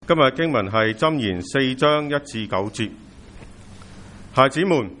今日經文係箴言4章1至9節。孩子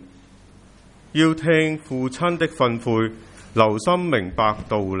們，要聽父親的訓誨，留心明白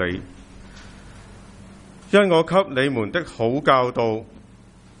道理，因我給你們的好教導，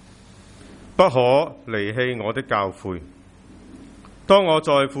不可離棄我的教誨。當我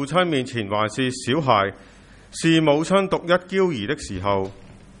在父親面前還是小孩，是母親獨一嬌兒的時候，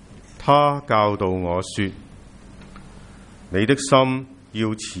他教導我說：你的心要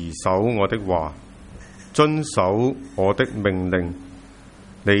持守我的話，遵守我的命令，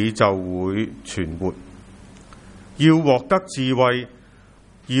你就會存活。要獲得智慧，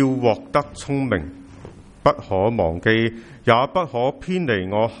要獲得聰明，不可忘記，也不可偏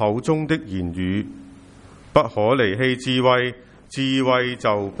離我口中的言語，不可離棄智慧，智慧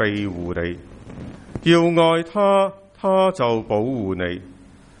就庇護你。要愛他，他就保護你。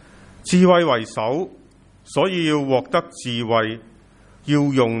智慧為首，所以要獲得智慧，要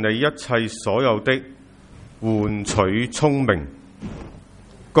用你一切所有的換取聰明。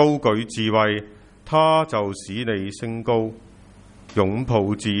高舉智慧，他就使你升高；擁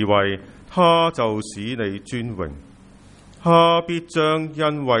抱智慧，他就使你尊榮。他必將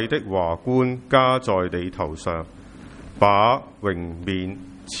恩惠的華冠加在你頭上，把榮冕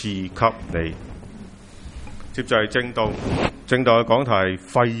賜給你。接就係正道，正道嘅講題係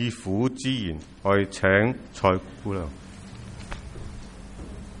肺腑之言，我哋請蔡姑娘。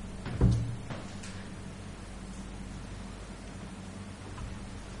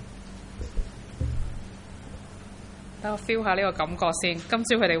等我 feel 下呢個感覺先。今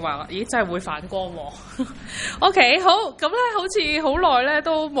朝佢哋話：咦，真係會反光喎。OK， 好，咁咧，好似好耐咧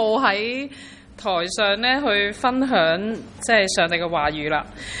都冇喺台上咧去分享即係上帝嘅話語啦。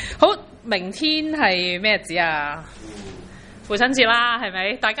好，明天係咩日子啊？父親節啦，係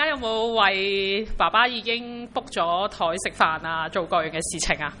咪？大家有冇為爸爸已經 book 咗台食飯啊，做各樣嘅事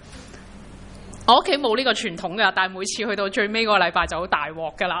情啊？我屋企冇呢個傳統㗎，但係每次去到最尾嗰個禮拜就好大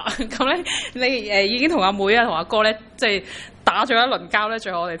鑊㗎啦。咁咧，你已經同阿妹啊、同阿哥咧，即係打咗一輪交咧，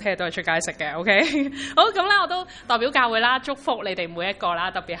最後我哋聽日都係出街食嘅。OK， 好，咁咧，我都代表教會啦，祝福你哋每一個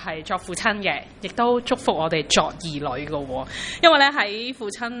啦，特別係作父親嘅，亦都祝福我哋作兒女嘅。因為咧喺父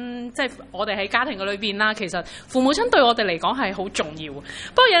親，即係我哋喺家庭嘅裏邊啦，其實父母親對我哋嚟講係好重要。不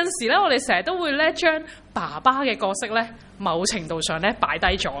過有陣時咧，我哋成日都會咧將爸爸嘅角色咧，某程度上咧擺低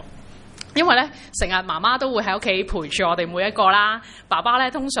咗。因為咧，成日媽媽都會喺屋企陪住我哋每一個啦，爸爸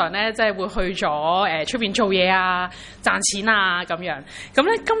咧通常咧即係會去咗出邊做嘢啊、賺錢啊咁樣。咁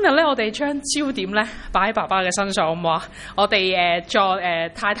咧今日咧，我哋將焦點咧擺喺爸爸嘅身上，好唔好啊？我哋作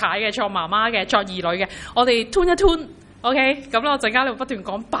太太嘅、作媽媽嘅、作兒女嘅，我哋 tune 一 tune。OK， 咁咧我陣間你會不斷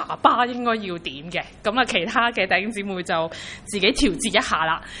講爸爸應該要點嘅，咁啊其他嘅弟兄姊妹就自己調節一下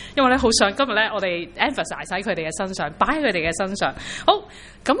啦。因為咧好想今日咧我哋 emphasize 喺佢哋嘅身上，擺喺佢哋嘅身上。好，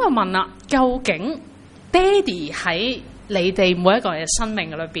咁就問啦，究竟爹哋喺你哋每一個人嘅生命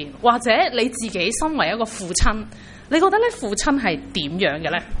嘅裏邊，或者你自己身為一個父親，你覺得咧父親係點樣嘅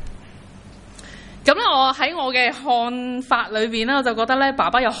咧？咁咧，我喺我嘅看法裏邊咧，我就覺得咧，爸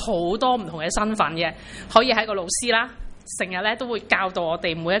爸有好多唔同嘅身份嘅，可以係一個老師啦，成日咧都會教導我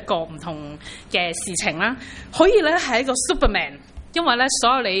哋每一個唔同嘅事情啦。可以咧係一個 Superman， 因為咧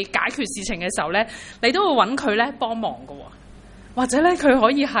所有你解決事情嘅時候咧，你都會揾佢咧幫忙㗎喎。或者咧佢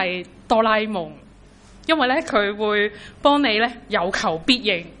可以係哆啦 A 夢，因為咧佢會幫你咧有求必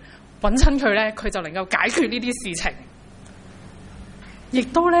應，揾親佢咧佢就能夠解決呢啲事情。亦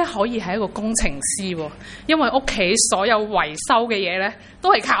都咧可以係一個工程師喎，因為屋企所有維修嘅嘢咧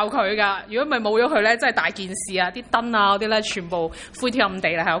都係靠佢噶。如果唔係冇咗佢咧，真係大件事啊！啲燈啊嗰啲咧全部灰天暗地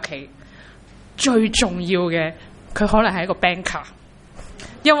啦喺屋企。最重要嘅，佢可能係一個 banker，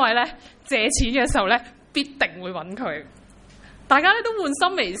 因為咧借錢嘅時候咧必定會揾佢。大家咧都換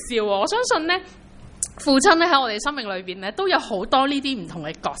心微笑喎，我相信咧。父親咧喺我哋生命裏邊咧都有好多呢啲唔同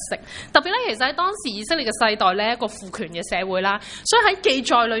嘅角色，特別咧其實喺當時以色列嘅世代咧一個父權嘅社會啦，所以喺記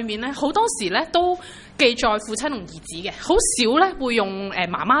載裏面咧好多時咧都記載父親同兒子嘅，好少咧會用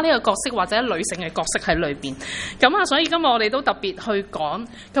媽媽呢個角色或者女性嘅角色喺裏邊。咁啊，所以今日我哋都特別去講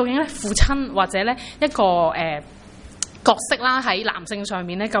究竟咧父親或者咧一個角色啦喺男性上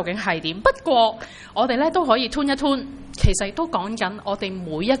面咧究竟係點？不過我哋咧都可以吞一吞，其實亦都講緊我哋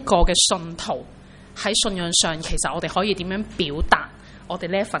每一個嘅信徒。喺信仰上，其實我哋可以點樣表達我哋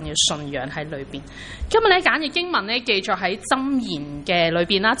呢一份嘅信仰喺裏邊？今日咧簡譯經文咧記載喺箴言嘅裏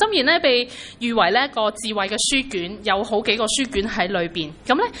邊啦。箴言咧被譽為呢一個智慧嘅書卷，有好幾個書卷喺裏邊。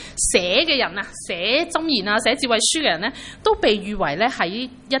咁咧寫嘅人啊，寫箴言啊，寫智慧書嘅人咧，都被譽為咧喺一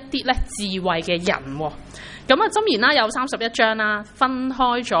啲咧智慧嘅人。咁咁啊，箴言啦有31章啦，分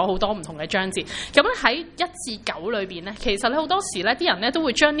開咗好多唔同嘅章節。咁咧喺1至9裏邊咧，其實咧好多時咧啲人咧都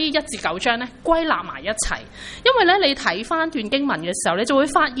會將呢1至9章咧歸納埋一齊，因為咧你睇翻段經文嘅時候，你就會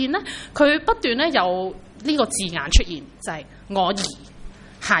發現咧佢不斷咧有呢個字眼出現，就係我兒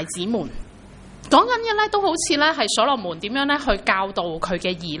孩子們。講緊嘅咧都好似咧係所羅門點樣咧去教導佢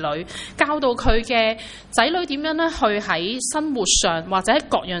嘅兒女，教導佢嘅仔女點樣咧去喺生活上或者喺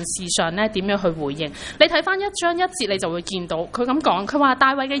各樣事上咧點樣去回應。你睇翻1章1節，你就會見到佢咁講，佢話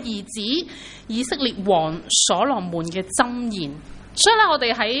大衛嘅兒子以色列王所羅門嘅箴言。所以咧，我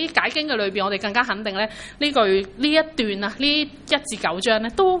哋喺解經嘅裏邊，我哋更加肯定咧呢一段啊，呢1至9章咧，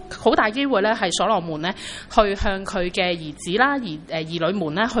都好大機會咧係所羅門咧去向佢嘅兒子啦、兒女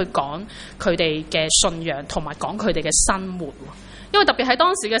們咧去講佢哋嘅信仰，同埋講佢哋嘅生活。因為特別喺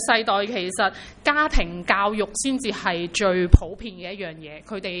當時嘅世代，其實家庭教育先至係最普遍嘅一樣嘢，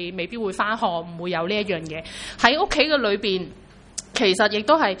佢哋未必會返學，唔會有呢一樣嘢喺屋企嘅裏邊。其實亦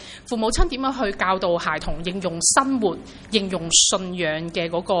都係父母親點樣去教導孩童應用生活、應用信仰嘅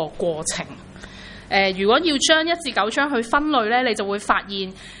嗰個過程。如果要將1至9章去分類咧，你就會發現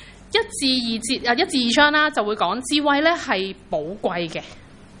1至2章啦，就會講智慧咧係寶貴嘅，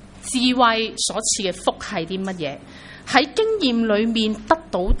智慧所賜嘅福係啲乜嘢？喺經驗裏面得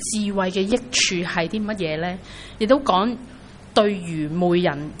到智慧嘅益處係啲乜嘢咧？亦都講對愚昧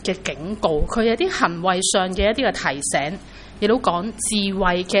人嘅警告，佢有啲行為上嘅一啲嘅提醒。亦都講智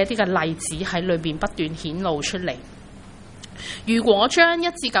慧嘅一啲嘅例子喺裏邊不斷顯露出嚟。如果將1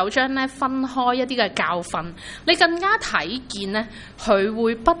至9章咧分開一啲嘅教訓，你更加睇見咧，佢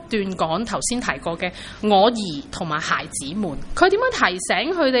會不斷講頭先提過嘅我兒同埋孩子們。佢點樣提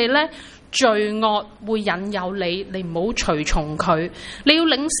醒佢哋咧？罪惡會引誘你唔好隨從佢。你要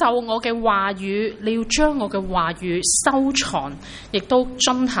領受我嘅話語，你要將我嘅話語收藏，亦都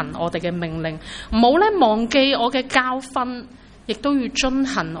遵行我哋嘅命令。唔好咧忘記我嘅教訓，亦都要遵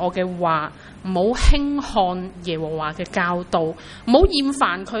行我嘅話。唔好輕看耶和華嘅教導，唔好厭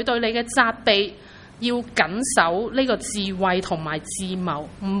煩佢對你嘅責備。要謹守呢個智慧同埋智謀，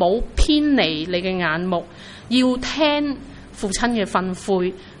唔好偏離你嘅眼目。要聽父親嘅訓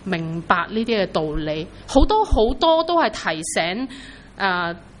誨，明白呢啲嘅道理，好多都係提醒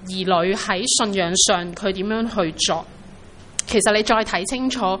兒女喺信仰上佢點樣去作。其實你再睇清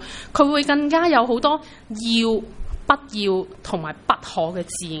楚，佢會更加有好多要、不要同埋不可嘅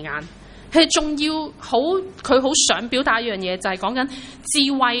字眼。其實仲要佢好想表達一樣嘢，就係講緊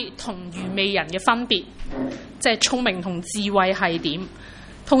智慧同愚昧人嘅分別，即係聰明同智慧係點。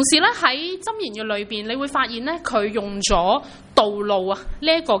同時咧喺箴言嘅裏邊，你會發現咧佢用咗道路啊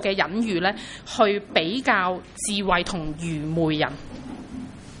呢一個嘅隱喻咧，去比較智慧同愚昧人。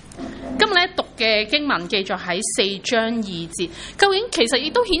今日咧讀嘅經文記載喺4章2節，究竟其實亦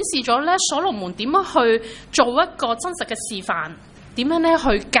都顯示咗咧所羅門點樣去做一個真實嘅示範，點樣咧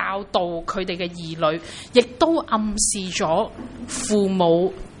去教導佢哋嘅兒女，亦都暗示咗父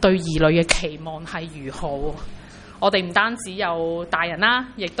母對兒女嘅期望係如何。我哋唔單止有大人啦，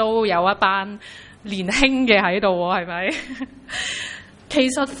亦都有一班年輕嘅喺度喎，係咪？其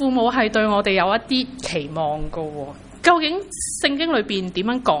實父母係對我哋有一啲期望㗎喎。究竟聖經裏邊點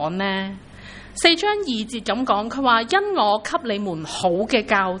樣講呢？4章2節咁講，佢話因我給你們好嘅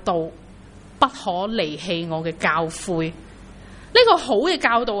教導，不可離棄我嘅教誨。呢個好嘅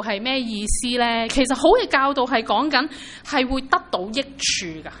教導係咩意思呢？其實好嘅教導係講緊係會得到益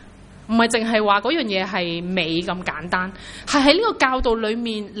處噶。唔係淨係話嗰樣嘢係美咁簡單，係喺呢個教導裏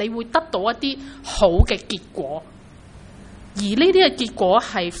面，你會得到一啲好嘅結果，而呢啲嘅結果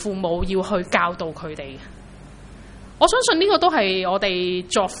係父母要去教導佢哋嘅。我相信呢個都係我哋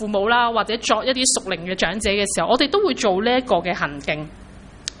作父母啦，或者作一啲屬靈嘅長者嘅時候，我哋都會做呢一個嘅行徑。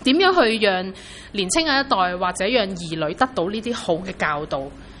點樣去讓年青嘅一代或者讓兒女得到呢啲好嘅教導？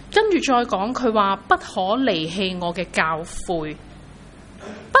跟住再講，佢話不可離棄我嘅教誨。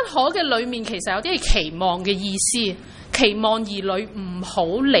不可嘅裏面其實有啲係期望嘅意思，期望兒女唔好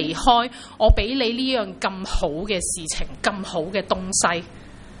離開我俾你呢樣咁好嘅事情，咁好嘅東西，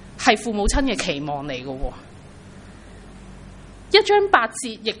係父母親嘅期望嚟嘅。1章8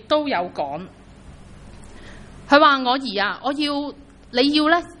節亦都有講，佢話我兒啊，我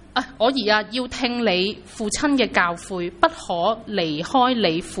兒啊，要聽你父親嘅教誨，不可離開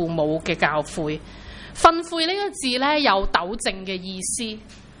你父母嘅教誨。訓誨呢個字呢，有糾正嘅意思，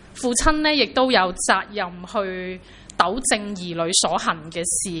父親呢亦都有責任去糾正兒女所行嘅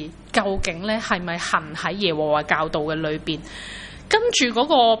事，究竟呢係咪行喺耶和華教導嘅裏邊？跟住嗰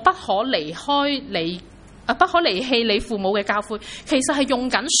個不可離棄你父母嘅教誨，其實係用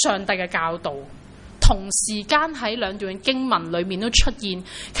緊上帝嘅教導。同時間喺兩段經文裏面都出現，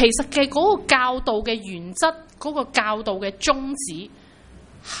其實嘅嗰個教導嘅原則嗰個教導嘅宗旨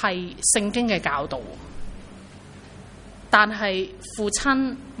係聖經嘅教導，但係父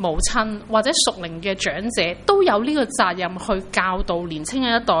親、母親或者屬靈嘅長者都有呢個責任去教導年輕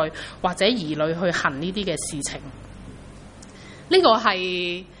嘅一代或者兒女去行呢啲嘅事情。呢個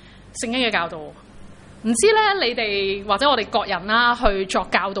係聖經嘅教導。唔知咧，你哋或者我哋各人啦，去作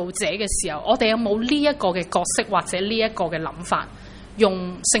教導者嘅時候，我哋有冇呢一個嘅角色或者呢一個嘅諗法，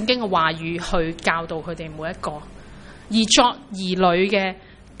用聖經嘅話語去教導佢哋每一個？而作兒女嘅，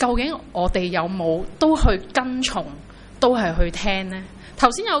究竟我哋有冇都去跟從，都係去聽呢？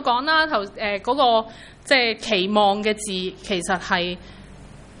頭先有講啦，嗰個即係期望嘅字，其實係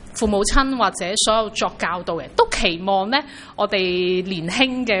父母親或者所有作教導嘅都期望咧，我哋年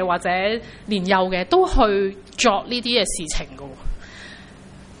輕嘅或者年幼嘅都去作呢啲嘅事情㗎。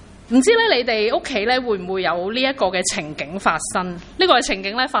唔知咧，你哋屋企咧會唔會有呢一個嘅情景發生？呢個嘅情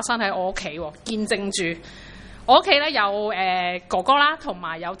景咧發生喺我屋企，見證住我屋企咧有哥哥啦，同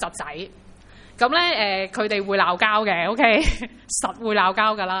埋有侄仔。咁咧佢哋會鬧交嘅，OK， 實會鬧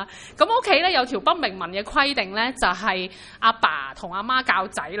交噶啦。咁屋企咧有條不明文嘅規定咧，就係阿爸同阿媽教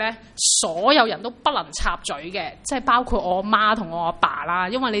仔咧，所有人都不能插嘴嘅，即係包括我媽同我阿爸啦。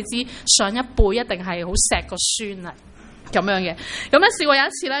因為你知上一輩一定係好錫個孫啊，咁樣嘅。咁咧試過有一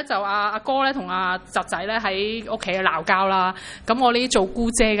次咧，就阿哥咧同阿侄仔咧喺屋企鬧交啦。咁我呢啲做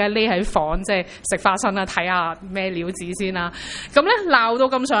姑姐嘅匿喺房，即係食花生啦，睇下咩料子先啦。咁咧鬧到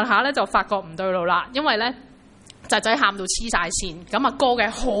咁上下咧，就發覺唔對路啦，因為咧侄仔喊到黐晒線，咁阿哥嘅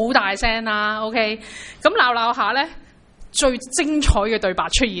好大聲啦。OK， 咁鬧下咧，最精彩嘅對白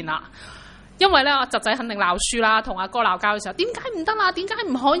出現啦。因為咧，阿侄仔肯定鬧輸啦，同阿哥鬧交嘅時候，點解唔得啊？點解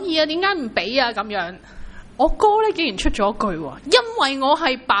唔可以啊？點解唔俾啊？咁樣。我哥咧竟然出咗一句，因為我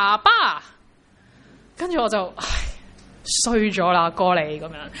係爸爸，跟住我就衰咗啦，哥你咁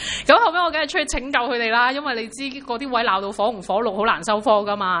樣。咁後尾我梗係出去拯救佢哋啦，因為你知嗰啲位鬧到火紅火綠，好難收科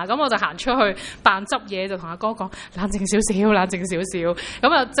噶嘛。咁我就行出去扮執嘢，就同阿哥講冷靜少少，冷靜少少。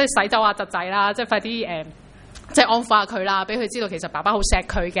咁啊，即係洗走阿侄仔啦，即係快啲即係安撫下佢啦，俾佢知道其實爸爸好錫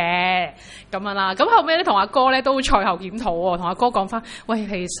佢嘅咁樣啦。咁後尾咧同阿哥咧都賽後檢討喎，同阿哥講翻，喂，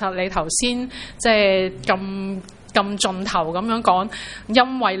其實你頭先即係咁盡頭咁樣講，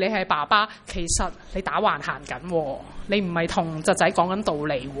因為你係爸爸，其實你打橫行緊，你唔係同侄仔講緊道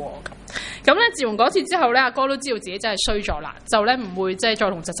理喎。咁咧自從嗰次之後咧，阿哥都知道自己真係衰咗啦，就咧唔會即係再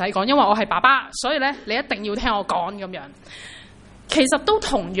同侄仔講，因為我係爸爸，所以咧你一定要聽我講咁樣。其實都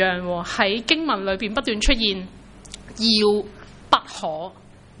同樣喺經文裏邊不斷出現。要、不可、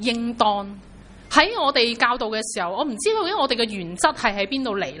應當，喺我哋教導嘅時候，我唔知究竟我哋嘅原則係喺邊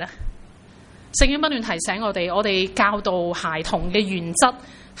度嚟呢？聖經不斷提醒我哋教導孩童嘅原則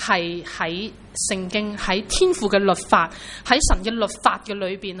係喺聖經，喺天父嘅律法，喺神嘅律法嘅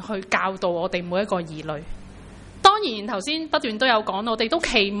裏邊去教導我哋每一個兒女。當然頭先不斷都有講，我哋都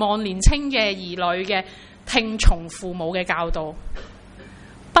期望年青嘅兒女嘅聽從父母嘅教導。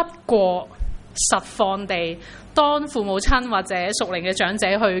不過實況地，當父母親或者屬靈嘅長者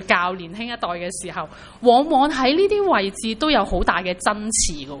去教年輕一代嘅時候，往往喺呢啲位置都有好大嘅爭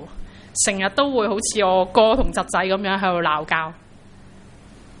持嘅，成日都會好似我哥同侄仔咁樣喺度鬧交。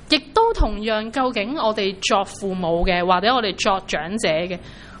亦都同樣，究竟我哋作父母嘅或者我哋作長者嘅，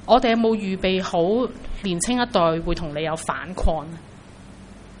我哋有冇預備好年輕一代會同你有反抗？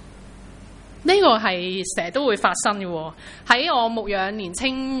呢個係成日都會發生嘅喎。喺我牧養年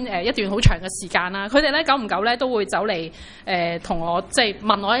青一段好長嘅時間啦，佢哋咧久唔久咧都會走嚟同我即係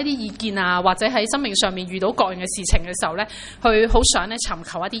問我一啲意見啊，或者喺生命上面遇到各樣嘅事情嘅時候咧，佢好想咧尋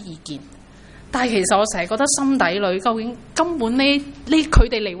求一啲意見。但係其實我成日覺得心底裏究竟根本呢佢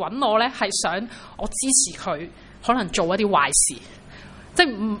哋嚟揾我咧係想我支持佢，可能做一啲壞事，即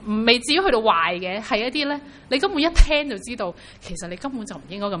係未至於去到壞嘅，係一啲咧你根本一聽就知道，其實你根本就唔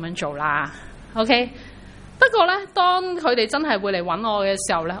應該咁樣做啦。OK， 不過咧，當佢哋真係會嚟揾我嘅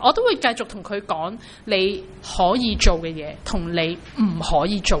時候咧，我都會繼續同佢講你可以做嘅嘢，同你唔可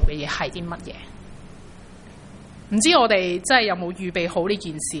以做嘅嘢係啲乜嘢。唔知我哋真係有冇預備好呢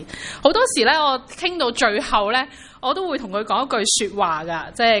件事？好多時咧，我傾到最後咧，我都會同佢講一句說話噶，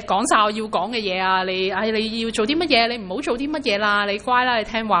即係講晒我要講嘅嘢啊！你要做啲乜嘢？你唔好做啲乜嘢啦！你乖啦，你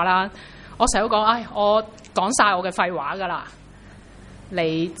聽話啦！我成日都講，我講晒我嘅廢話噶啦。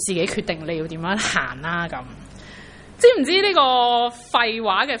你自己決定你要點樣行啦咁。知唔知呢個廢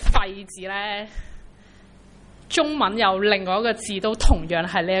話嘅廢字呢？中文有另外一個字都同樣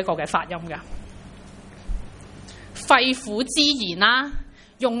係呢一個嘅發音㗎。肺腑之言啦，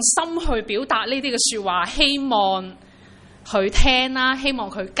用心去表達呢啲嘅説話，希望佢聽啦，希望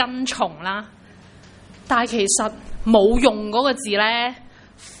佢跟從啦。但係其實冇用嗰個字呢，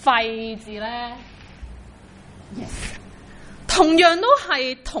廢字呢，同樣都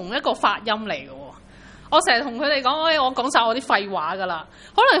係同一個發音嚟嘅。我成日同佢哋講，我講晒我啲廢話噶啦。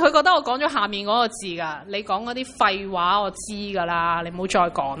可能佢覺得我講咗下面嗰個字噶，你講嗰啲廢話我知噶啦，你唔好再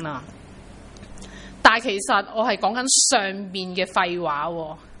講啦。但係其實我係講緊上面嘅廢話。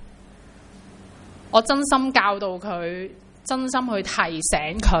我真心教導佢，真心去提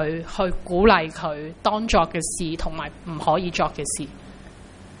醒佢，去鼓勵佢當作嘅事同埋唔可以作嘅事。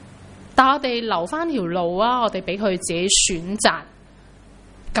但我哋留翻條路啊，我哋俾佢自己選擇，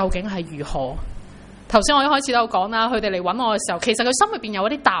究竟係如何？頭先我一開始都有講啦，佢哋嚟揾我嘅時候，其實佢心裏邊有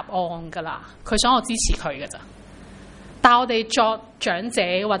一啲答案噶啦，佢想我支持佢噶咋。但係我哋作長者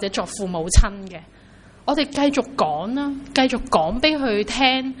或者作父母親嘅，我哋繼續講啦，繼續講俾佢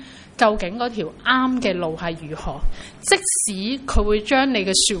聽，究竟嗰條啱嘅路係如何？即使佢會將你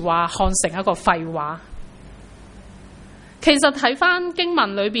嘅說話看成一個廢話，其實睇翻經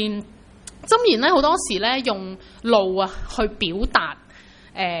文裏邊箴言咧，好多時咧用路啊去表達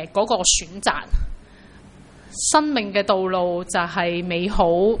嗰個選擇。生命嘅道路就係美好，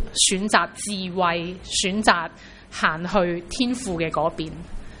選擇智慧，選擇行去天父嘅嗰邊。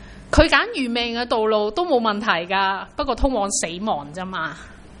佢揀愚昧嘅道路都冇問題噶，不過通往死亡啫嘛。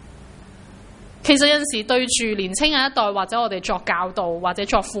其實有陣時對住年青嘅一代，或者我哋作教導或者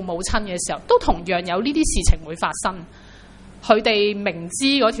作父母親嘅時候，都同樣有呢啲事情會發生。佢哋明知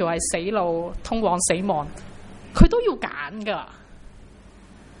嗰條係死路，通往死亡，佢都要揀噶。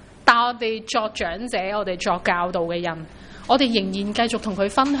但我哋作長者，我哋作教導嘅人，我哋仍然繼續同佢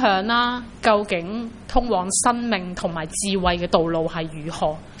分享啦。究竟通往生命同埋智慧嘅道路係如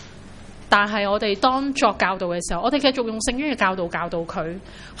何？但係我哋當作教導嘅時候，我哋繼續用聖經嘅教導教導佢，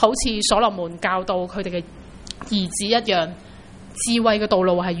好似所羅門教導佢哋嘅兒子一樣。智慧嘅道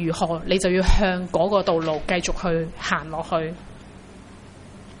路係如何，你就要向嗰個道路繼續去行落去。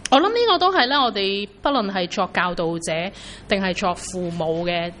我諗呢個都係咧，我哋不論係作教導者定係作父母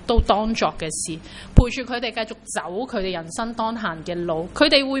嘅，都當作嘅事，陪住佢哋繼續走佢哋人生當行嘅路。佢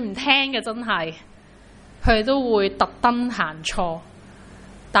哋會唔聽嘅，真係佢哋都會特登行錯。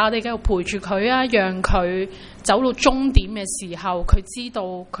但我哋繼續陪住佢啊，讓佢走到終點嘅時候，佢知道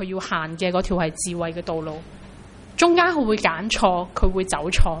佢要行嘅嗰條係智慧嘅道路。中間佢會揀錯，佢會走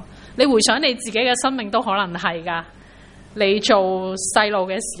錯。你回想你自己嘅生命都可能係㗎。你做細路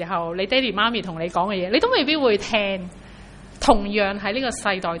嘅時候，你爹哋媽咪同你講嘅嘢，你都未必會聽。同樣喺呢個世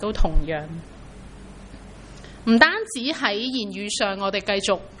代都同樣，唔單止喺言語上，我哋繼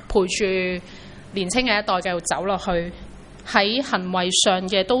續陪住年青嘅一代繼續走落去，喺行為上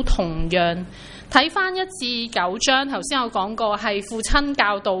嘅都同樣。睇翻1至9章，頭先有講過係父親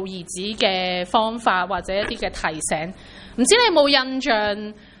教導兒子嘅方法或者一啲嘅提醒。唔知你有冇印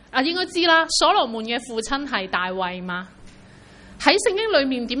象啊？應該知啦。所羅門嘅父親係大衛嘛？喺聖經裏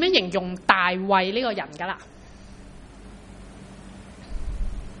面點樣形容大衛呢個人㗎啦？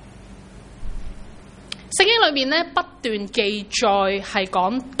聖經裏面咧不斷記載係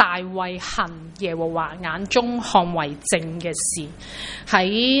講大衛行耶和華眼中看為正嘅事，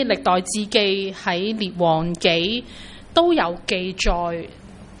喺歷代志記、喺列王紀都有記載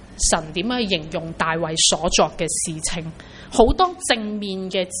神點樣去形容大衛所作嘅事情，好多正面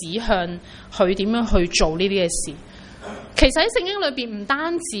嘅指向佢點樣去做呢啲嘅事。其實喺聖經裏邊唔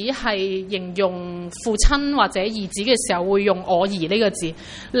單止係形容父親或者兒子嘅時候會用我兒呢個字，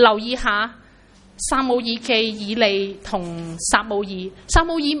留意下撒母耳記以利同撒母耳。撒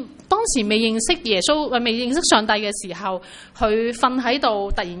母耳當時未認識耶穌，未認識上帝嘅時候，佢瞓喺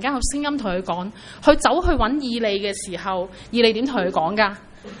度，突然間有聲音同佢講，佢走去揾以利嘅時候，以利點同佢講㗎？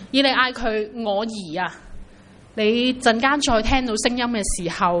以利嗌佢我兒啊！你陣間再聽到聲音嘅時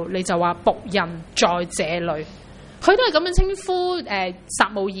候，你就話僕人在這裏。佢都係咁樣稱呼撒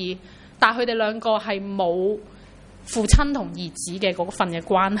母耳，但係佢哋兩個係冇父親同兒子嘅嗰份嘅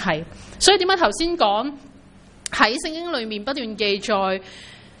關係。所以點解頭先講喺聖經裏面不斷記載，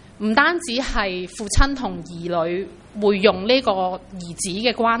唔單止係父親同兒女會用呢個兒子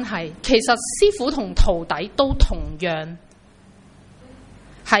嘅關係，其實師傅同徒弟都同樣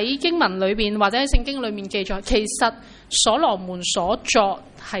喺經文裏面或者喺聖經裏面記載。其實所羅門所作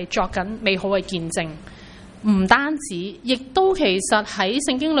係作緊美好嘅見證。唔單止，亦都其實喺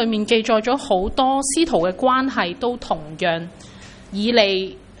聖經裏面記載咗好多師徒嘅關係都同樣。以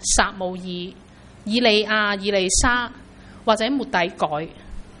利、撒母耳、以利亞、以利沙或者末底改、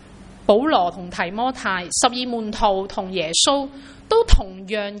保羅同提摩太、12門徒同耶穌都同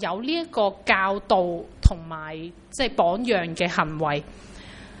樣有呢一個教導同埋即係榜樣嘅行為。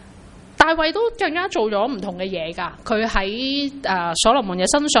大衛都更加做咗唔同嘅嘢㗎，佢喺所羅門嘅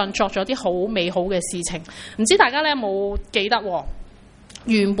身上作咗啲好美好嘅事情。唔知大家咧有冇記得？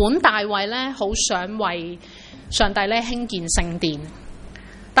原本大衛咧好想為上帝咧興建聖殿。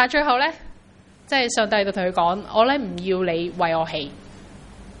但係最後咧，即係上帝就同佢講：我咧唔要你為我起，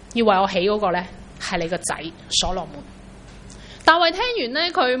要為我起嗰個咧係你個仔所羅門。大衛聽完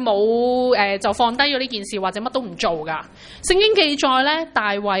咧，佢冇就放低咗呢件事，或者乜都唔做噶。聖經記載咧，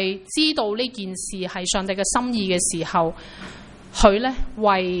大衛知道呢件事係上帝嘅心意嘅時候，佢咧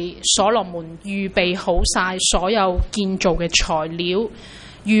為所羅門預備好晒所有建造嘅材料，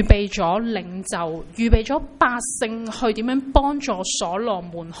預備咗領袖，預備咗百姓去點樣幫助所羅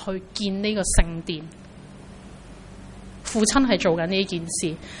門去建呢個聖殿。父親係做緊呢件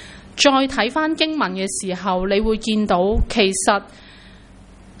事。再睇翻經文嘅時候，你會見到其實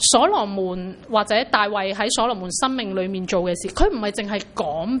所羅門或者大衛喺所羅門生命裏面做嘅事，佢唔係淨係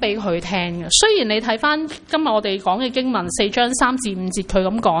講俾佢聽嘅。雖然你睇翻今日我哋講嘅經文4章3至5節，佢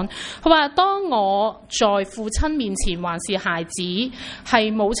咁講，佢話當我在父親面前還是孩子，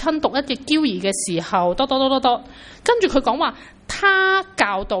係母親獨一嘅嬌兒嘅時候，跟住佢講話，他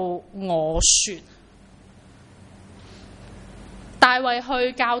教導我說。大衛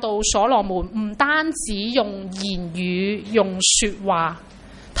去教導所羅門，唔單止用言語、用說話。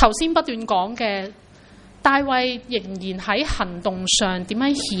頭先不斷講嘅，大衛仍然喺行動上點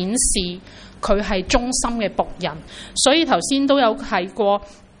樣顯示佢係忠心嘅僕人。所以頭先都有提過，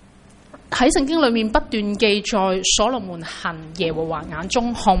喺聖經裏面不斷記載所羅門行耶和華眼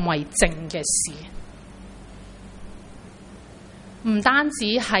中看為正嘅事。唔單止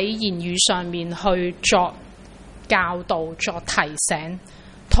喺言語上面去作教導、作提醒，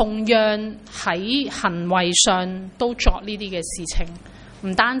同樣喺行為上都作呢啲嘅事情。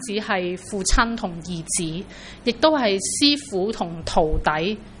唔單止係父親同兒子，亦都係師傅同徒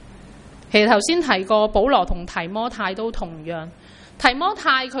弟。其實頭先提過保羅同提摩太都同樣。提摩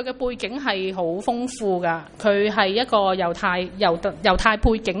太佢嘅背景係好豐富㗎，佢係一個猶太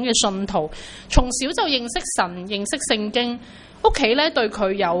背景嘅信徒，從小就認識神、認識聖經，屋企咧對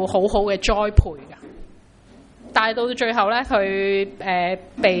佢有好好嘅栽培㗎。但係到最後咧，佢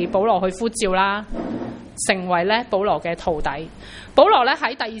被保羅去呼召啦，成為咧保羅嘅徒弟。保羅咧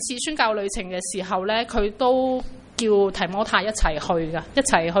喺第二次宣教旅程嘅時候咧，佢都叫提摩太一齊去㗎，一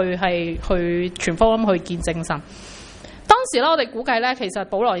齊去係去傳福音、去見證神。當時咧，我哋估計咧，其實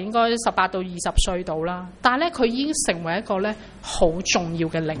保羅應該18到20歲到啦，但係咧佢已經成為一個咧好重要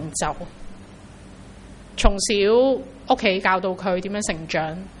嘅領袖。從小屋企教導佢點樣成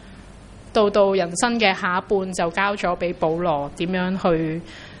長。到人生嘅下一半就交咗俾保羅點樣去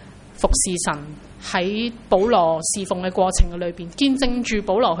服侍神，喺保羅侍奉嘅過程嘅裏邊，見證住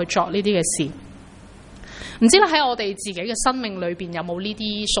保羅去作呢啲嘅事。唔知咧喺我哋自己嘅生命裏邊有冇呢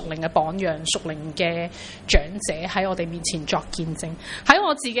啲屬靈嘅榜樣、屬靈嘅長者喺我哋面前作見證？喺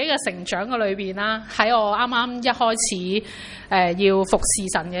我自己嘅成長嘅裏邊啦，喺我啱啱一開始要服侍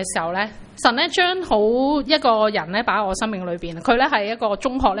神嘅時候咧，神咧將好一個人咧擺喺我生命裏邊，佢咧係一個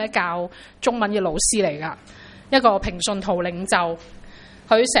中學咧教中文嘅老師嚟㗎，一個平信徒領袖。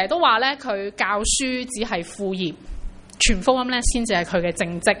佢成日都話咧，佢教書只係副業，傳福音咧先至係佢嘅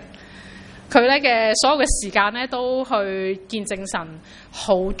正職。佢咧嘅所有嘅時間咧，都去見證神，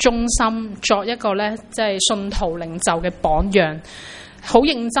好忠心，作一個咧即係信徒領袖嘅榜樣，好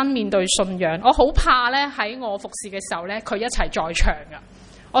認真面對信仰。我好怕咧喺我服侍嘅時候咧，佢一齊在場㗎。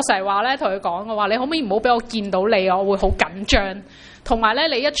我成日話咧同佢講，我話你可唔可以唔好俾我見到你，我會好緊張。同埋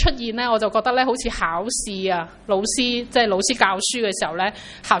咧，你一出現咧，我就覺得咧好似考試啊，老師即係老師教書嘅時候咧，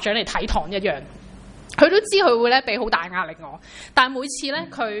校長嚟睇堂一樣。佢都知佢會咧俾好大壓力我，但係每次咧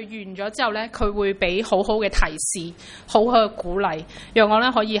佢完咗之後咧，佢會俾好好嘅提示、好好嘅鼓勵，讓我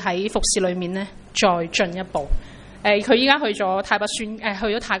咧可以喺服侍裏面咧再進一步。佢依家去咗泰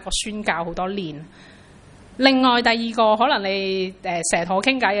國宣教好多年。另外第二個可能你成日同我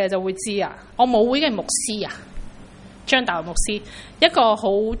傾偈嘅就會知啊，我母會嘅牧師啊，張大牧師，一個好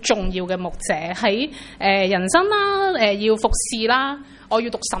重要嘅牧者喺人生啦，要服侍啦。我要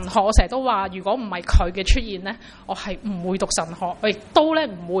讀神學，我成日都話，如果唔係佢嘅出現呢，我係唔會讀神學，我亦都咧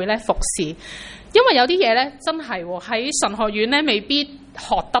唔會咧服侍，因為有啲嘢咧真係喺神學院咧未必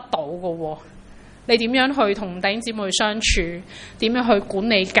學得到嘅。你點樣去同弟兄姊妹相處？點樣去管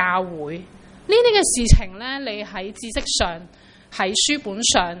理教會？呢啲嘅事情咧，你喺知識上、喺書本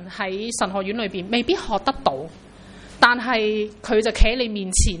上、喺神學院裏邊未必學得到，但係佢就企喺你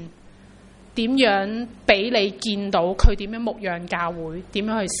面前。點樣俾你見到佢點樣牧養教會，點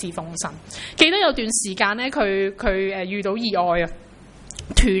樣去侍奉神？記得有段時間咧，佢遇到意外啊，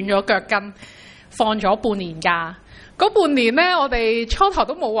斷咗腳筋，放咗半年假。嗰半年咧，我哋初頭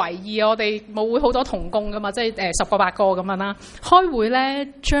都冇為意，我哋冇會好多同工噶嘛，即係10個8個咁樣啦。開會咧，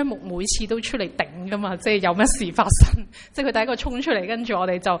張牧每次都出嚟頂醒噶嘛，即係有乜事發生，即係佢第一個衝出嚟，跟住我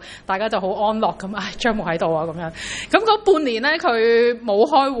哋就大家就好安樂咁，張牧喺度啊咁樣。咁嗰半年咧，佢冇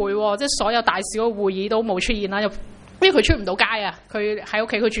開會喎，即係所有大小嘅會議都冇出現啦。因為佢出唔到街啊，佢喺屋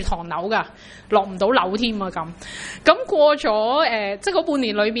企，佢住唐樓噶，落唔到樓添啊咁。咁過咗即係嗰半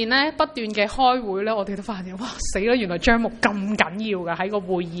年裏面咧，不斷嘅開會咧，我哋都發現哇死啦！原來張牧咁緊要噶喺個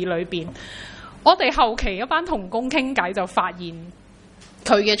會議裏邊。我哋後期一班同工傾偈就發現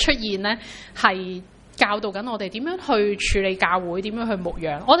佢嘅出現咧係教導緊我哋點樣去處理教會，點樣去牧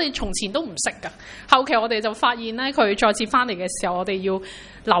養。我哋從前都唔識噶，後期我哋就發現咧，佢再次翻嚟嘅時候，我哋要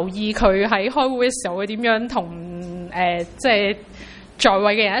留意佢喺開會嘅時候，佢點樣同即係在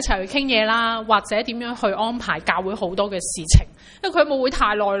位嘅人一齊去傾嘢啦，或者點樣去安排教會好多嘅事情。因為佢冇會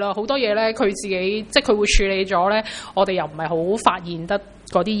太耐啦，好多嘢咧佢自己即係佢會處理咗咧，我哋又唔係好發現得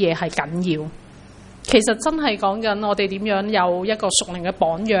嗰啲嘢係緊要。其實真係講緊我哋點樣有一個屬靈嘅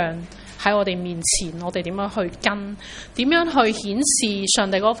榜樣喺我哋面前，我哋點樣去跟，點樣去顯示上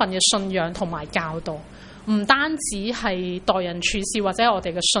帝嗰份嘅信仰同埋教導，唔單止係待人處事或者我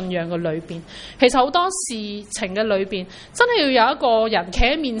哋嘅信仰嘅裏邊，其實好多事情嘅裏邊，真係要有一個人企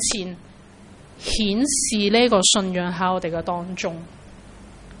喺面前顯示呢個信仰喺我哋嘅當中。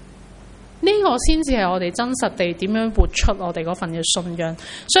呢個先至係我哋真實地點樣活出我哋嗰份嘅信仰。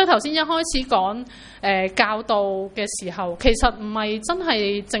所以頭先一開始講教導嘅時候，其實唔係真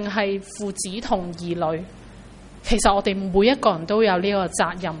係淨係父子同兒女，其實我哋每一個人都有呢個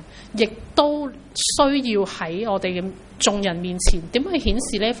責任，亦都需要喺我哋嘅眾人面前點去顯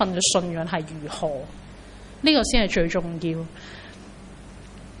示呢份嘅信仰係如何。呢個先係最重要。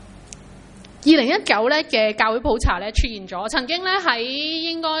2019咧嘅教會普查咧出現咗，曾經咧喺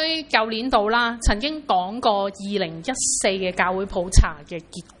應該舊年度啦，曾經講過2014嘅教會普查嘅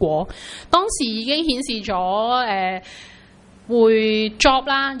結果，當時已經顯示咗會 drop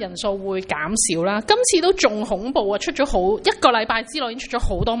啦，人數會減少啦。今次都仲恐怖啊！出咗好一個禮拜之內已經出咗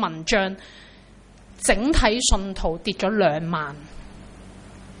好多文章，整體信徒跌咗2萬，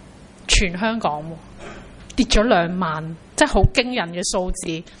全香港跌咗2萬，即係好驚人嘅數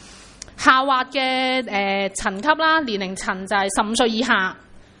字。下滑嘅層級啦，年齡層就係15歲以下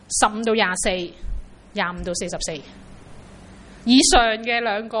，15到24、25到44，以上嘅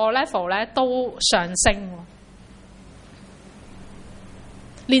2個 level 咧都上升。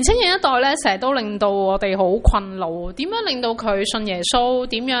年青人一代咧，成日都令到我哋好困擾，點樣令到佢信耶穌？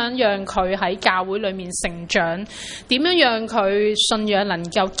點樣讓佢喺教會裏面成長？點樣讓佢信仰能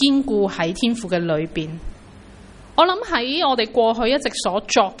夠堅固喺天父嘅裏邊？我諗喺我哋過去一直所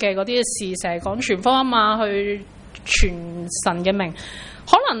作嘅嗰啲事，成日講傳福音啊，去傳神嘅名，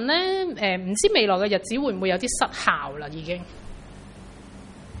可能咧唔知未來嘅日子會唔會有啲失效啦？已經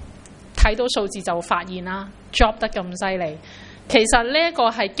睇到數字就發現啦 ，drop 得咁犀利。其實呢一個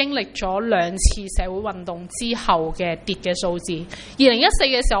係經歷咗2次社會運動之後嘅跌嘅數字。2014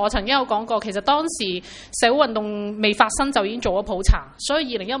嘅時候，我曾經有講過，其實當時社會運動未發生就已經做咗普查，所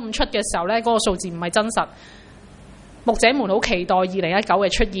以2015出嘅時候咧，嗰個數字唔係真實。牧者們好期待2019嘅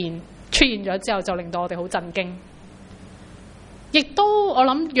出現咗之後就令到我哋好震驚，亦都我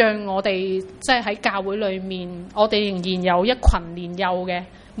諗讓我哋即係喺教會裏面，我哋仍然有一群年幼嘅，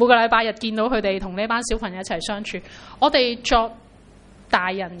每個禮拜日見到佢哋同呢班小朋友一齊相處，我哋作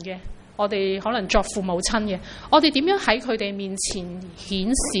大人嘅，我哋可能作父母親嘅，我哋點樣喺佢哋面前顯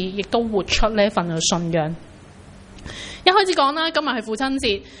示，亦都活出呢份嘅信仰。一開始講啦，今日係父親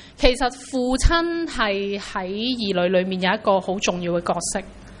節，其實父親係喺兒女裏面有一個好重要嘅角色。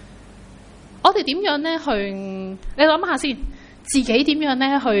我哋點樣呢去？你諗下先，自己點樣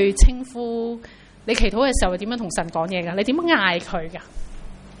呢去稱呼？你祈禱嘅時候，點樣同神講嘢㗎？你點樣嗌佢㗎？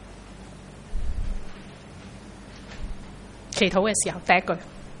祈禱嘅時候，第一句，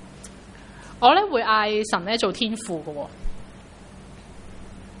我咧會嗌神咧做天父嘅喎。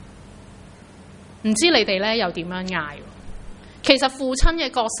唔知你哋咧又點樣嗌？其實父親嘅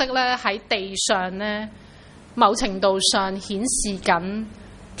角色咧喺地上咧，某程度上顯示緊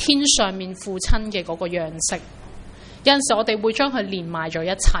天上面父親嘅嗰個樣式。有陣時我哋會將佢連埋咗一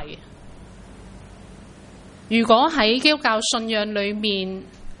齊。如果喺基督教信仰裏面，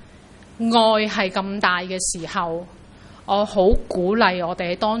愛係咁大嘅時候，我好鼓勵我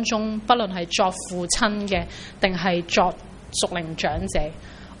哋喺當中，不論係作父親嘅，定係作屬靈長者，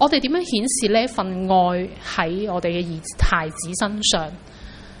我哋點樣顯示呢份愛喺我哋嘅孩子身上？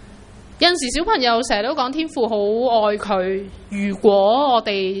有陣時小朋友成日都講天父好愛佢，如果我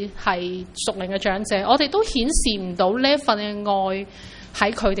哋係屬靈嘅長者，我哋都顯示唔到呢份嘅愛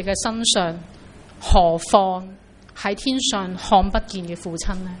喺佢哋嘅身上，何況喺天上看不見嘅父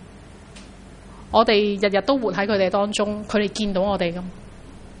親呢？我哋日日都活喺佢哋當中，佢哋見到我哋咁，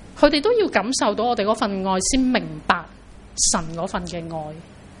佢哋都要感受到我哋嗰份愛，先明白神嗰份嘅愛。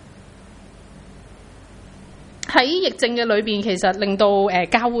喺疫症嘅裏邊，其實令到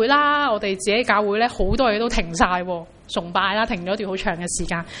教會啦，我哋自己教會咧，好多嘢都停晒，崇拜啦，停咗一段好長嘅時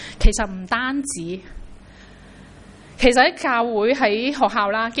間。其實唔單止，其實喺教會、喺學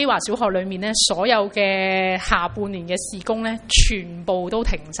校啦，基華小學裏面咧，所有嘅下半年嘅事工咧，全部都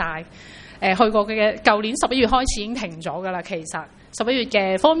停晒。去過嘅舊年11月開始已經停咗噶啦。其實11月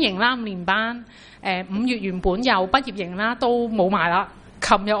嘅科營啦、5年班，5月原本有畢業營啦，都冇埋啦。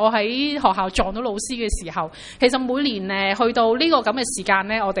琴日我喺學校撞到老師嘅時候，其實每年去到呢個咁嘅時間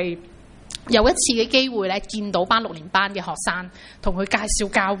咧，我哋有一次嘅機會咧，見到班6年班嘅學生，同佢介紹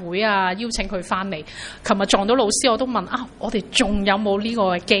教會啊，邀請佢翻嚟。琴日撞到老師，我都問啊，我哋仲有冇呢個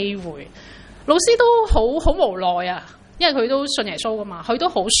嘅機會？老師都好無奈啊，因為佢都信耶穌噶嘛，佢都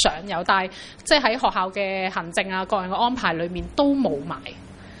好想有，但係即係喺學校嘅行政啊、各樣嘅安排裏面都冇埋。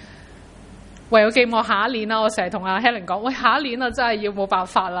唯有寄望下一年啦，我成日同阿 Helen 講，喂，下一年啊，真係要冇辦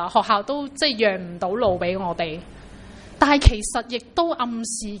法啦，學校都即係讓唔到路俾我哋。但係其實亦都暗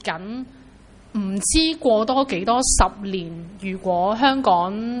示緊，唔知過多幾多10年，如果香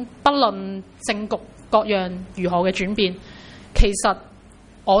港不論政局各樣如何嘅轉變，其實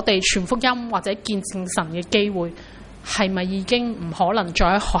我哋傳福音或者見證神嘅機會，係咪已經唔可能再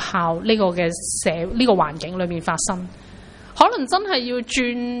喺學校呢個嘅呢個環境裏面發生？可能真係要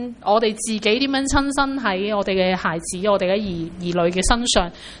轉我哋自己點樣親身喺我哋嘅孩子、我哋嘅兒女嘅身上，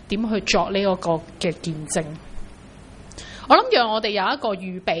點去作呢一個嘅見證。我諗讓我哋有一個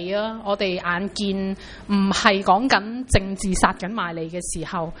預備啊！我哋眼見唔係講緊政治殺緊埋嚟嘅時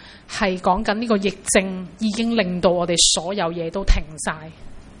候，係講緊呢個疫症已經令到我哋所有嘢都停晒。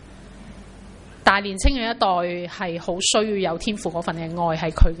但係年青嘅一代係好需要有天父嗰份嘅愛喺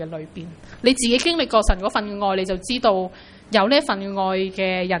佢嘅裏邊。你自己經歷過神嗰份嘅愛，你就知道有呢份愛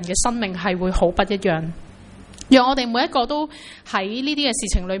嘅人嘅生命係會好不一樣。讓我哋每一個都喺呢啲嘅事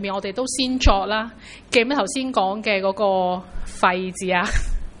情裏面，我哋都先作啦。記唔記得頭先講嘅嗰個廢字啊？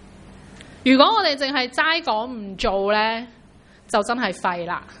如果我哋淨係齋講唔做呢，就真係廢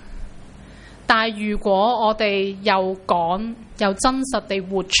啦。但係如果我哋又講又真實地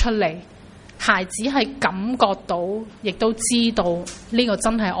活出嚟，孩子係感覺到，亦都知道呢個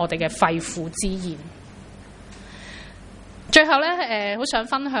真係我哋嘅肺腑之言。最後咧，好想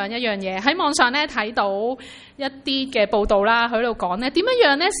分享一樣嘢，喺網上咧睇到一啲嘅報道啦，喺度講咧點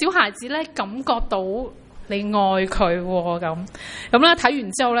樣咧小孩子咧感覺到你愛佢喎，咁咧睇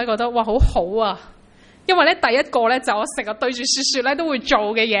完之後咧覺得哇好好啊！因為咧第一個咧就我成日對住雪雪咧都會做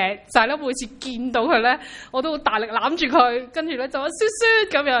嘅嘢，就係咧每次見到佢咧我都會大力攬住佢，跟住咧就話雪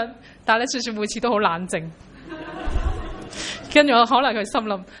雪咁樣，但係咧雪雪每次都好冷靜，跟住我可能佢心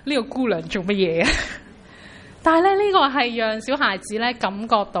諗呢個姑娘做乜嘢啊？但係咧呢個係讓小孩子咧感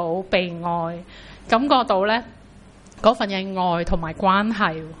覺到被愛，感覺到咧嗰份嘅愛同埋關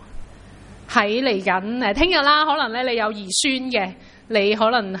係。喺嚟緊聽日啦，可能咧你有兒孫嘅，你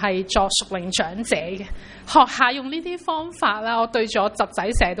可能係作屬靈長者嘅，學下用呢啲方法啦。我對住我侄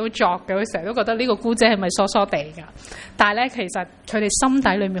仔成日都作嘅，佢成日都覺得呢個姑姐係咪疏疏地㗎？但係咧其實佢哋心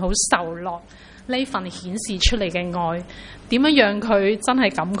底裏面好受落。呢份顯示出嚟嘅愛，點樣讓佢真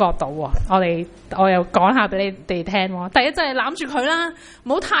係感覺到喎？我又講下俾你哋聽喎。第一就係攬住佢啦，唔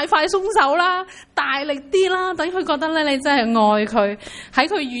好太快鬆手啦，大力啲啦，等佢覺得咧你真係愛佢，喺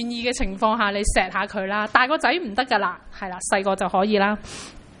佢願意嘅情況下，你錫下佢啦。大個仔唔得噶啦，係啦，細個就可以啦。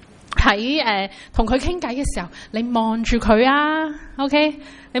喺同佢傾偈嘅時候，你望住佢啊 ，OK？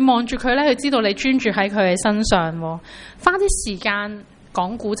 你望住佢咧，佢知道你專注喺佢嘅身上喎。花啲時間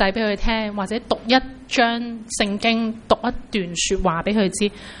講古仔俾佢聽，或者讀一章聖經，讀一段說話俾佢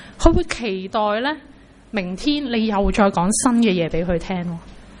知，佢會期待咧明天你又再講新嘅嘢俾佢聽。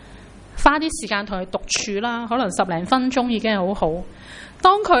花啲時間同佢獨處啦，可能10零分鐘已經係好好。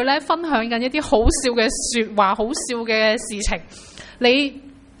當佢咧分享緊一啲好笑嘅說話、好笑嘅事情，你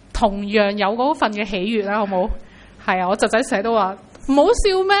同樣有嗰份嘅喜悅啦，好冇？係啊，我侄仔成日都話唔好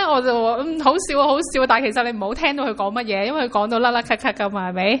笑咩？我就話好笑啊，好笑！但係其實你唔好聽到佢講乜嘢，因為佢講到甩甩咳咳㗎嘛，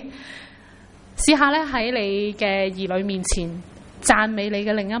係咪？試下咧喺你嘅兒女面前讚美你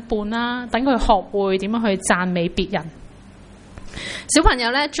嘅另一半啦，等佢學會點樣去讚美別人。小朋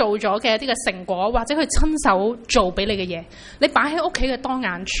友咧做咗嘅一啲嘅成果，或者佢親手做俾你嘅嘢，你擺喺屋企嘅當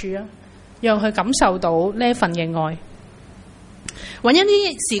眼處啊，讓佢感受到呢一份嘅愛。搵一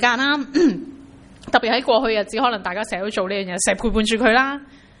啲時間啦，特別喺過去日子，可能大家成日都做呢樣嘢，成日陪伴住佢啦，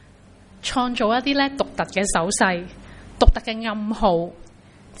創造一啲咧獨特嘅手勢、獨特嘅暗號，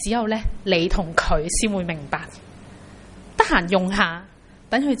只有咧你同佢先會明白。得閒用下，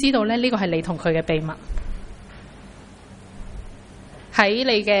等佢知道咧呢個係你同佢嘅秘密。喺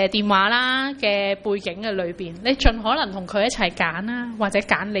你嘅電話啦嘅背景嘅裏邊，你盡可能同佢一齊揀啦，或者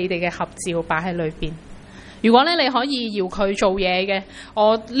揀你哋嘅合照擺喺裏邊。如果咧你可以搖佢做嘢嘅，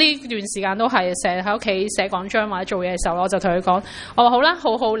我呢段時間都係成日喺屋企寫講章或者做嘢嘅時候，我就同佢講，我話好啦，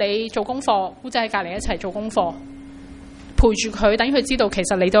浩浩你做功課，姑姐喺隔離一齊做功課，陪住佢，等佢知道其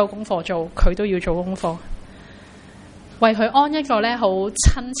實你都有功課做，佢都要做功課，為佢安一個咧好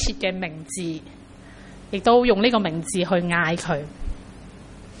親切嘅名字，亦都用呢個名字去嗌佢。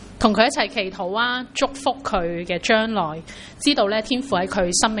同佢一齊祈禱啊，祝福佢嘅將來，知道咧天父喺佢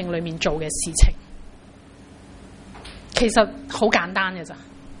生命裏面做嘅事情，其實好簡單嘅咋，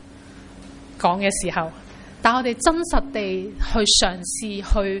講嘅時候，但我哋真實地去嘗試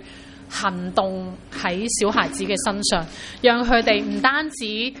去行動喺小孩子嘅身上，讓佢哋唔單止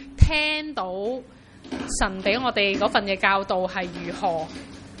聽到神俾我哋嗰份嘅教導係如何，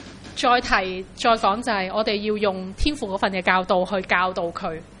再講就係我哋要用天父嗰份嘅教導去教導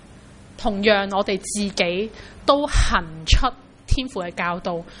佢。同樣我哋自己都行出天父嘅教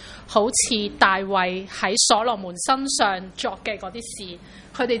導，好似大衛喺所羅門身上作嘅嗰啲事，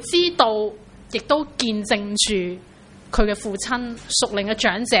佢哋知道，亦都見證住佢嘅父親屬靈嘅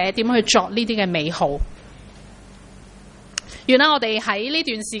長者點樣去作呢啲嘅美好。原來我哋喺呢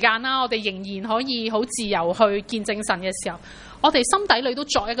段時間啦，我哋仍然可以好自由去見證神嘅時候，我哋心底裏都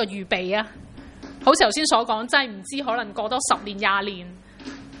作一個預備啊！好似頭先所講，真係唔知可能過多10年20年。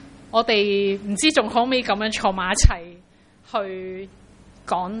我哋唔知仲可唔可以咁樣坐埋一齊去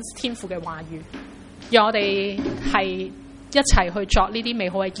講天父嘅話語，讓我哋係一齊去作呢啲美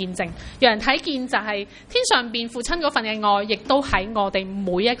好嘅見證，讓人睇見就係天上邊父親嗰份嘅愛，亦都喺我哋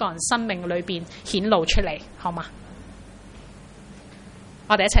每一個人生命裏邊顯露出嚟，好嗎？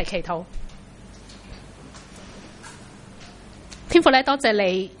我哋一齊祈禱。天父咧，多謝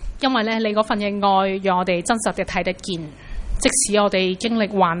你，因為咧你嗰份嘅愛，讓我哋真實嘅睇得見。即使我哋經歷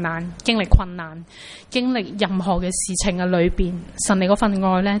患難、經歷困難、經歷任何嘅事情嘅裏邊，神你嗰份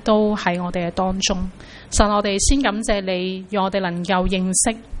愛咧都喺我哋嘅當中。神，我哋先感謝你，讓我哋能夠認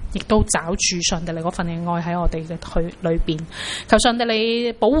識，亦都找住上帝你嗰份嘅愛喺我哋嘅裏邊。求上帝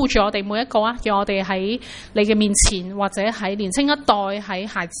你保護住我哋每一個啊，讓我哋喺你嘅面前，或者喺年青一代喺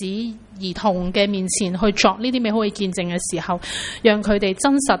孩子兒童嘅面前去作呢啲美好嘅見證嘅時候，讓佢哋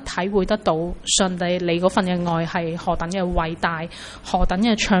真實體會得到上帝你嗰份嘅愛係何等嘅偉大，何等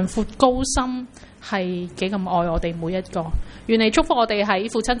嘅長闊高深，係幾咁愛我哋每一個。願你祝福我哋喺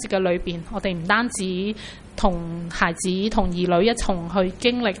父親節嘅裏邊，我哋唔單止同孩子同兒女一同去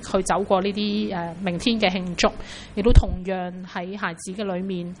經歷去走過呢啲明天嘅慶祝，亦都同樣喺孩子嘅裏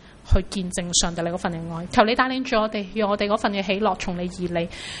面去見證上帝你嗰份嘅愛。求你帶領住我哋，讓我哋嗰份嘅喜樂從你而嚟。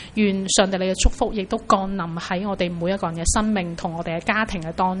願上帝你嘅祝福亦都降臨喺我哋每一個人嘅生命同我哋嘅家庭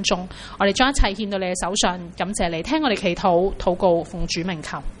嘅當中。我哋將一切獻到你嘅手上，感謝你聽我哋祈禱禱告，奉主名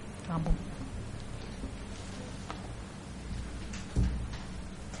求，阿門。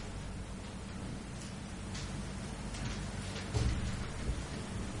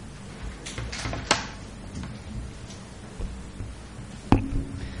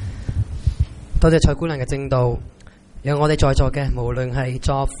多謝蔡姑娘嘅證道，讓我哋在座嘅無論係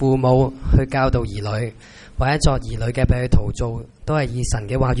作父母去教導兒女，或者作兒女嘅俾佢陶造，都係以神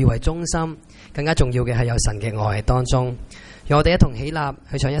嘅話語為中心。更加重要嘅係有神嘅愛喺當中。讓我哋一同起立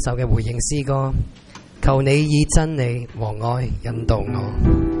去唱一首嘅回應詩歌。求你以真理和愛引導我。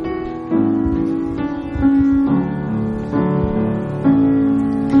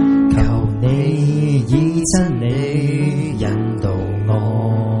求你以真理引導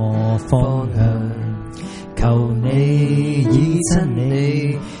我方向，求你以真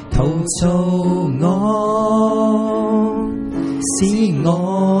理陶造我，使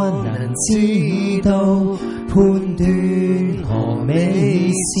我能知道判斷何美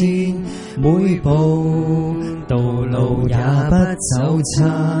善，每步道路也不走差。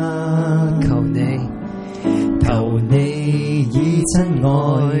求你以真愛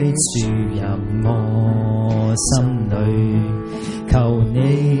注入我心裏，求你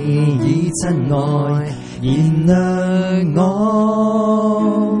以真愛燃亮我，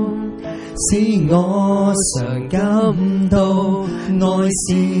使我常感到愛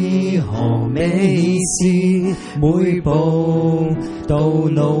是何美事，每步道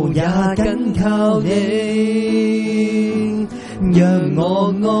路也緊靠你，讓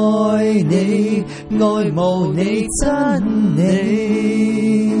我愛你，愛慕你真理，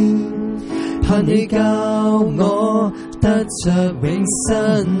盼你教我得着永生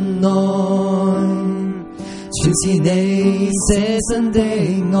愛，全是你捨身的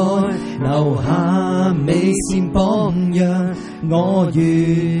愛，留下美善榜樣。我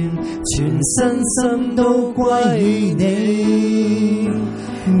願全身心都歸你，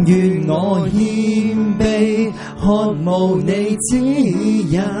願我謙卑渴慕你指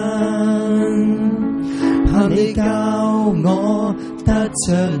引，盼你教我得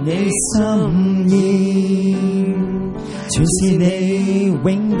着你心意。全是你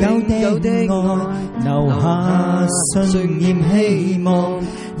永久的愛，留下信念希望，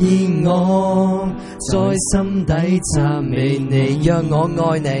而我在心底讚美你，讓我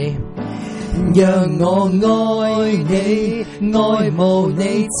愛你，讓我愛你，愛慕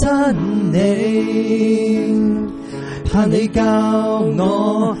你真理，盼你教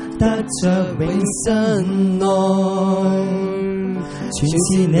我得着永生愛。全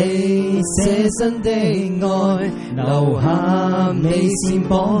是你捨身的愛，留下美善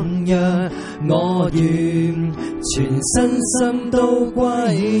榜樣。我願全身心都歸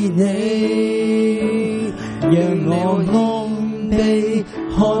你，讓我謙卑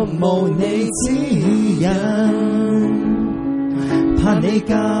渴慕你指引，盼你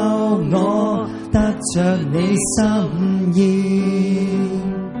教我得着你心意。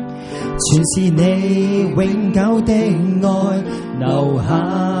全是你永久的愛，留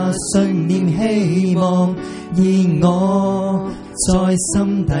下信念希望，而我在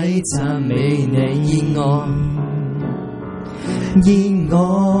心底讚美你，而我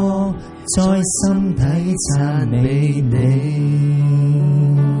在心底讚美你。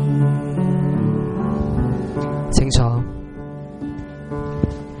清楚。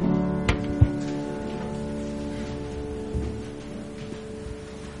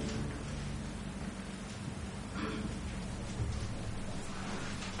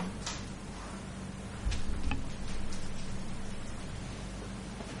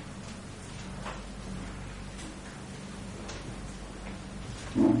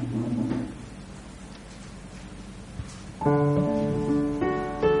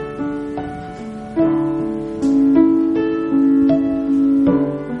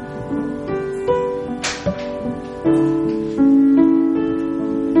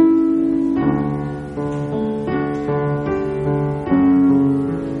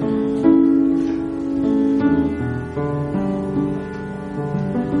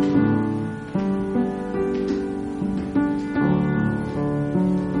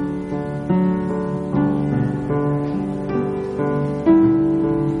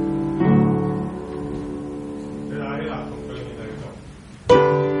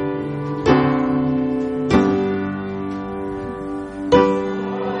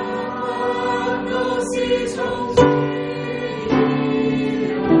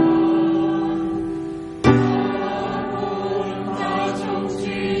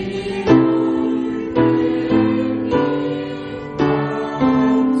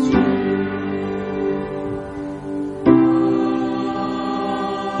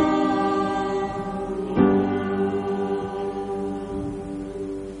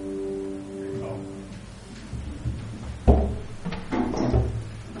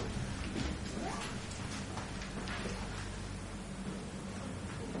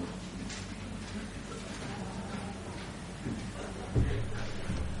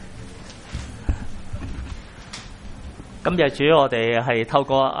今日主要我哋係透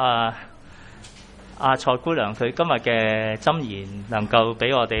過蔡姑娘佢今日嘅箴言，能夠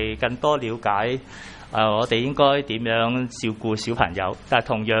俾我哋更多了解我哋應該點樣照顧小朋友。但係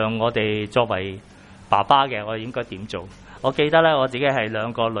同樣我哋作為爸爸嘅，我哋應該點做？我記得咧，我自己係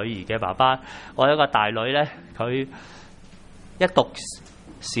兩個女兒嘅爸爸。我有一個大女咧，佢一讀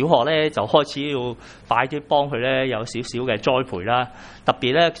小學咧就開始要快啲幫佢咧有少少嘅栽培啦，特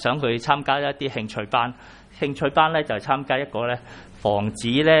別咧想佢參加一啲興趣班。興趣班咧就係參加一個咧防止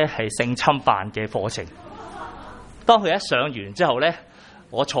咧係性侵犯嘅課程。當佢一上完之後咧，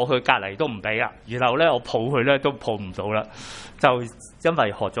我坐佢隔離都唔俾啦，然後咧我抱佢咧都抱唔到啦，就因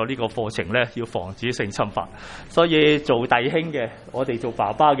為學咗呢個課程咧要防止性侵犯。所以做弟兄嘅，我哋做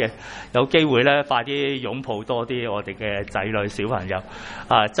爸爸嘅，有機會咧快啲擁抱多啲我哋嘅仔女小朋友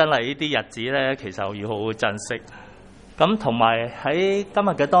真係呢啲日子咧，其實要好好珍惜。咁同埋喺今日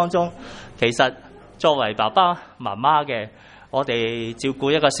嘅當中，其實作為爸爸媽媽嘅，我哋照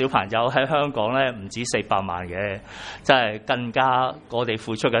顧一個小朋友喺香港咧，唔止400萬嘅，真係更加我哋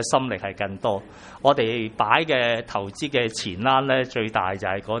付出嘅心力係更多。我哋擺嘅投資嘅錢罌咧，最大就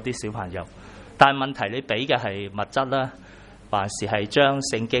係嗰啲小朋友。但係問題你俾嘅係物質啦，還是係將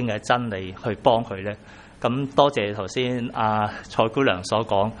聖經嘅真理去幫佢咧？咁多謝頭先蔡姑娘所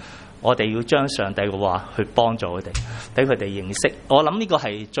講，我哋要將上帝嘅話去幫助佢哋，俾佢哋認識。我諗呢個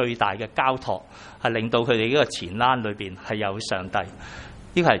係最大嘅交託，係令到佢哋呢個前欄裏邊係有上帝，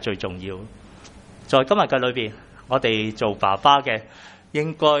呢個係最重要。在今日嘅裏邊，我哋做爸爸嘅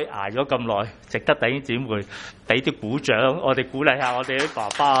應該捱咗咁耐，值得弟兄姊妹俾啲鼓掌，我哋鼓勵下我哋啲爸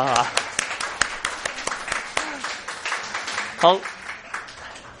爸嚇。好。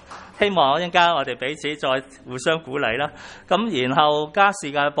希望一陣間我哋彼此再互相鼓勵啦。咁然後家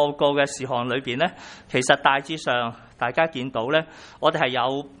事嘅報告嘅事項裏邊呢，其實大致上大家見到呢，我哋係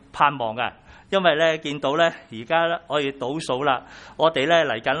有盼望嘅，因為呢見到呢而家我哋倒數啦，我哋呢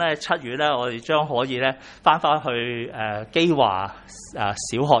嚟緊呢7月呢，我哋將可以呢翻去基華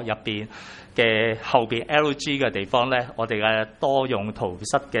小學入邊嘅後邊 LG 嘅地方呢，我哋嘅多用途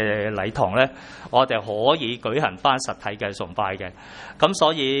室嘅禮堂呢，我哋可以舉行翻實體嘅崇拜嘅。咁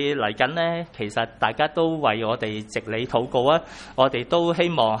所以嚟緊呢，其實大家都為我哋藉理禱告啊！我哋都希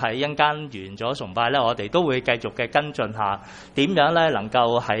望喺一陣間完咗崇拜呢，我哋都會繼續嘅跟進下點樣呢能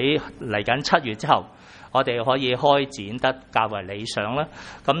夠喺嚟緊7月之後，我哋可以開展得較為理想啦。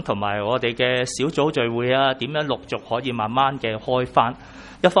咁同埋我哋嘅小組聚會啊，點樣陸續可以慢慢嘅開翻。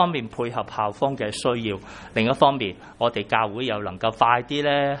一方面配合校方嘅需要，另一方面我哋教會又能夠快啲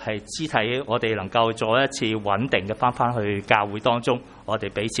呢係肢體，我哋能夠再一次穩定嘅翻去教會當中，我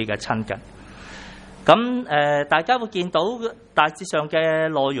哋彼此嘅親近。咁大家會見到大致上嘅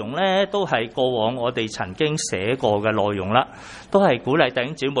內容呢，都係過往我哋曾經寫過嘅內容啦，都係鼓勵弟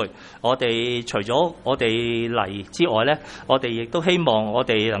兄姊妹。我哋除咗我哋嚟之外呢，我哋亦都希望我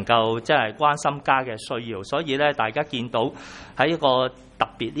哋能夠即係關心家嘅需要。所以呢，大家見到喺一個特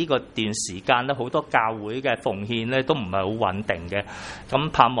別呢個段時間咧，好多教會嘅奉獻咧都唔係好穩定嘅。咁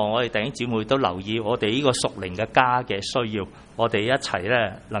盼望我哋弟兄姊妹都留意我哋呢個屬靈嘅家嘅需要，我哋一齊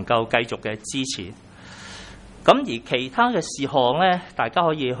咧能夠繼續嘅支持。咁而其他嘅事項咧，大家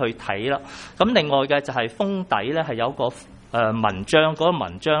可以去睇啦。咁另外嘅就係封底咧，係有個文章，嗰個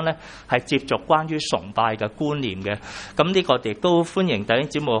文章咧係接續關於崇拜嘅觀念嘅。咁呢個亦都歡迎弟兄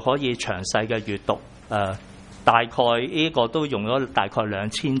姊妹可以詳細嘅閱讀。大概呢個都用咗大概2000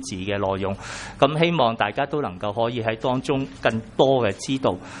字嘅內容，咁希望大家都能夠可以喺當中更多嘅知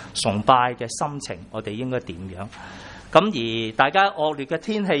道崇拜嘅心情，我哋應該點樣。咁而大家惡劣嘅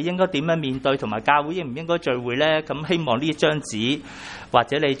天氣應該點樣面對，同埋教會應唔應該聚會呢？咁希望呢張紙或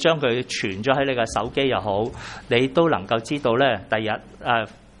者你將佢存咗喺你嘅手機又好，你都能夠知道呢，第日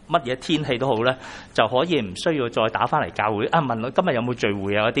乜嘢天氣都好咧，就可以唔需要再打翻嚟教會啊，問我今日有冇聚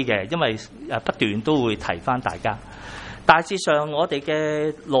會啊嗰啲嘅，因為不斷都會提翻大家。大致上我哋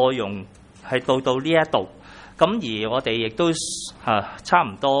嘅內容係到呢一度，咁而我哋亦都差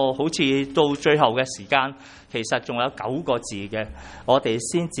唔多，好似到最後嘅時間，其實仲有9個字嘅，我哋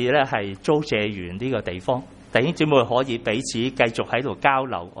先至咧係租借完呢個地方。弟兄姊妹可以彼此繼續喺度交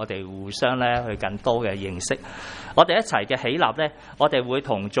流，我哋互相咧去更多嘅認識。我哋一齊嘅起立咧，我哋會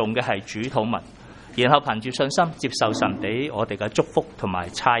同誦嘅係主禱文，然後憑住信心接受神俾我哋嘅祝福同埋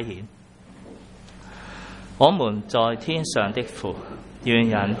差遣。我們在天上的父，願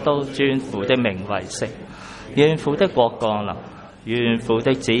人都尊父的名為聖。願父的國降臨，願父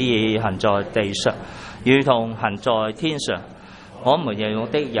的旨意行在地上，如同行在天上。我們日用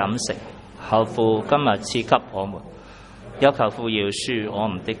的飲食，求父今日賜給我們，又求父饒恕我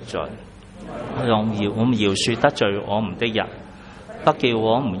們的罪，我們饒恕得罪我們的人，不叫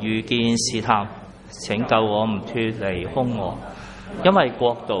我們遇見試探，拯救我們脫離兇惡。因為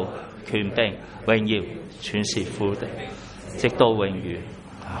國度、權柄、榮耀，全是父的，直到永遠。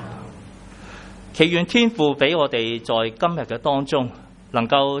祈願天父俾我哋在今日嘅當中，能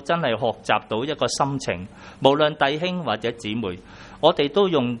夠真係學習到一個心情，無論弟兄或者姊妹，我哋都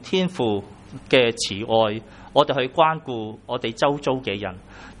用天父嘅慈愛，我哋去關顧我哋周遭嘅人，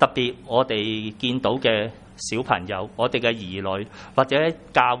特別我哋見到嘅小朋友，我哋嘅兒女，或者喺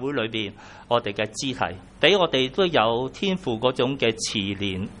教會裏邊我哋嘅肢體，俾我哋都有天父嗰種嘅慈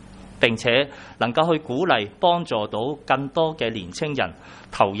憐，並且能夠去鼓勵幫助到更多嘅年青人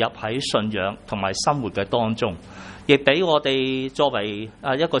投入喺信仰同埋生活嘅當中，亦俾我哋作為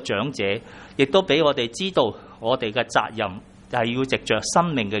一個長者，亦都俾我哋知道我哋嘅責任係要藉着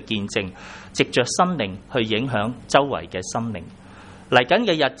生命嘅見證，藉着生命去影響周圍嘅生命。嚟緊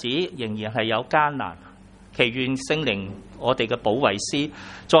嘅日子仍然係有艱難，祈願聖靈我哋嘅保惠師，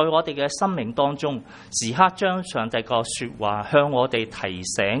在我哋嘅生命當中，時刻將上帝個說話向我哋提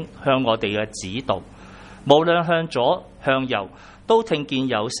醒，向我哋嘅指導。無論向左向右，都聽見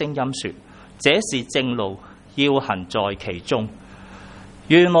有聲音說：這是正路，要行在其中。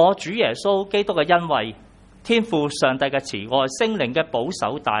願我主耶穌基督嘅恩惠、天父上帝嘅慈愛、聖靈嘅保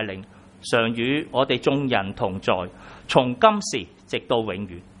守帶領，常與我哋眾人同在，從今時直到永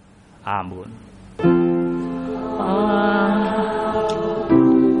遠。阿門。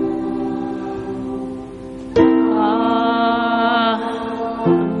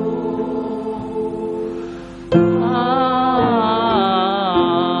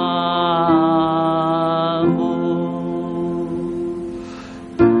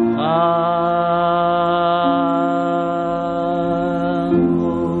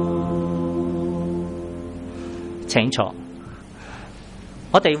請坐。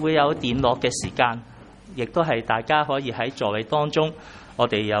我哋會有殿落嘅時間，亦都係大家可以喺座位當中，我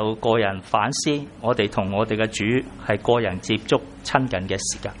哋有個人反思，我哋同我哋嘅主係個人接觸親近嘅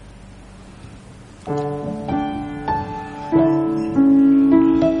時間。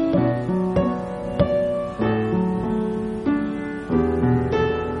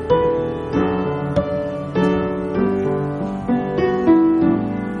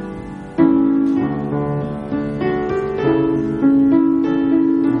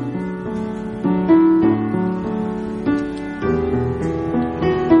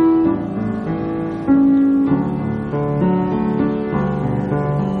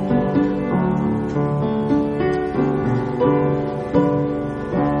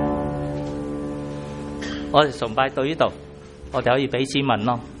我哋崇拜到呢度，我哋可以彼此問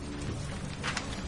咯。